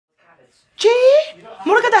Gee,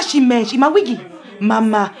 Morgada Shimesh, Imawigi.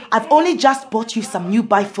 Mama, I've only just bought you some new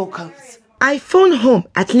bifocals. I phone home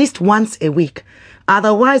at least once a week.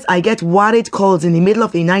 Otherwise, I get worried calls in the middle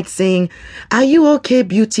of the night saying, "Are you okay,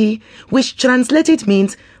 beauty?" Which translated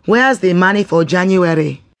means, "Where's the money for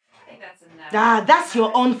January?" That's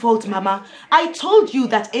your own fault, Mama. I told you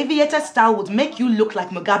that aviator style would make you look like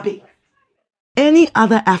Mugabe. Any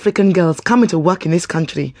other African girls coming to work in this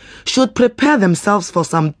country should prepare themselves for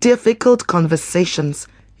some difficult conversations.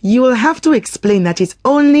 You will have to explain that it's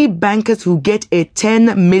only bankers who get a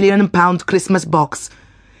 £10 million Christmas box.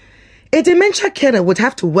 A dementia carer would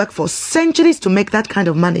have to work for centuries to make that kind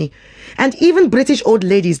of money. And even British old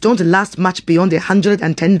ladies don't last much beyond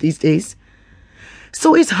 110 these days.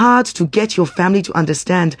 So it's hard to get your family to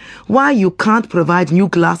understand why you can't provide new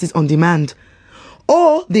glasses on demand.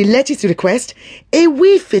 Or the latest request, a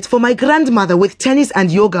Wii Fit for my grandmother with tennis and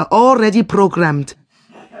yoga already programmed.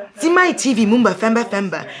 Zimai TV Mumba Femba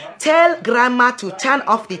Femba. Tell grandma to turn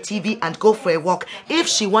off the TV and go for a walk if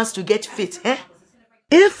she wants to get fit, eh?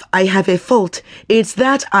 If I have a fault, it's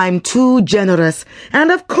that I'm too generous.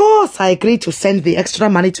 And of course I agreed to send the extra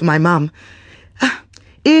money to my mum.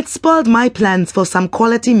 It spoiled my plans for some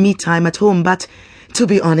quality me time at home, but to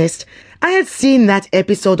be honest, I had seen that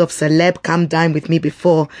episode of Celeb Come Dine With Me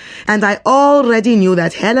before, and I already knew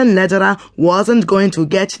that Helen Lederer wasn't going to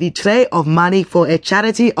get the tray of money for a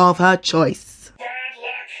charity of her choice. Bad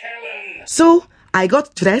luck, Helen! So I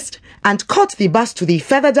got dressed and caught the bus to the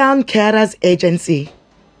Featherdown Carers Agency.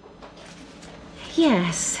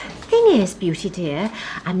 Yes. Thing is, Beauty dear,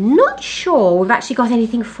 I'm not sure we've actually got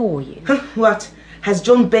anything for you. What? Has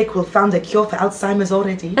Joan Bakewell found a cure for Alzheimer's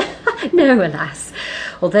already? No, alas.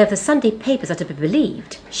 Although if the Sunday papers are to be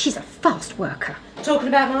believed, she's a fast worker. Talking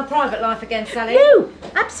about my private life again, Sally? No,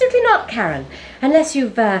 absolutely not, Karen. Unless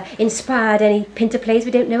you've inspired any Pinter plays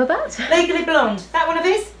we don't know about. Legally Blonde. That one of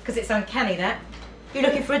his? Because it's uncanny, that. You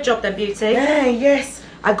looking for a job then, Beauty? Yes.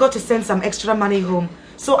 I got to send some extra money home.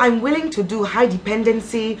 So I'm willing to do high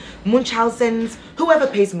dependency, Munchausen's, whoever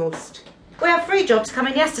pays most. We had 3 jobs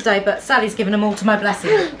coming yesterday, but Sally's given them all to Mo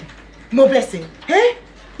Blessing. Mo Blessing? Eh?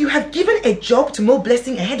 You have given a job to Mo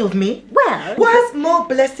Blessing ahead of me? Well... Was Mo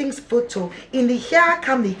Blessing's photo in the Here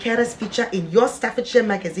Come the Carers feature in your Staffordshire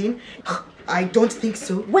magazine? I don't think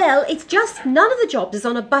so. Well, it's just none of the jobs is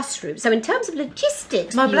on a bus route, so in terms of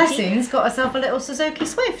logistics... Mo Blessing's got herself a little Suzuki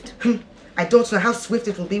Swift. I don't know how swift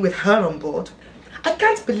it will be with her on board. I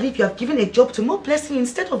can't believe you have given a job to Mo Blessing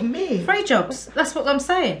instead of me. 3 jobs, that's what I'm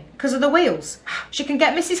saying, because of the wheels. She can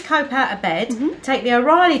get Mrs Cope out of bed, take the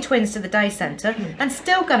O'Reilly twins to the day centre, and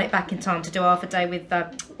still gun it back in time to do half a day with,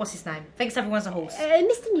 what's his name? Thinks everyone's a horse.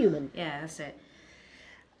 Mr Newman. Yeah, that's it.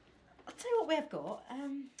 I'll tell you what we've got,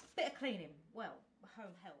 bit of cleaning, well,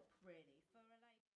 home help.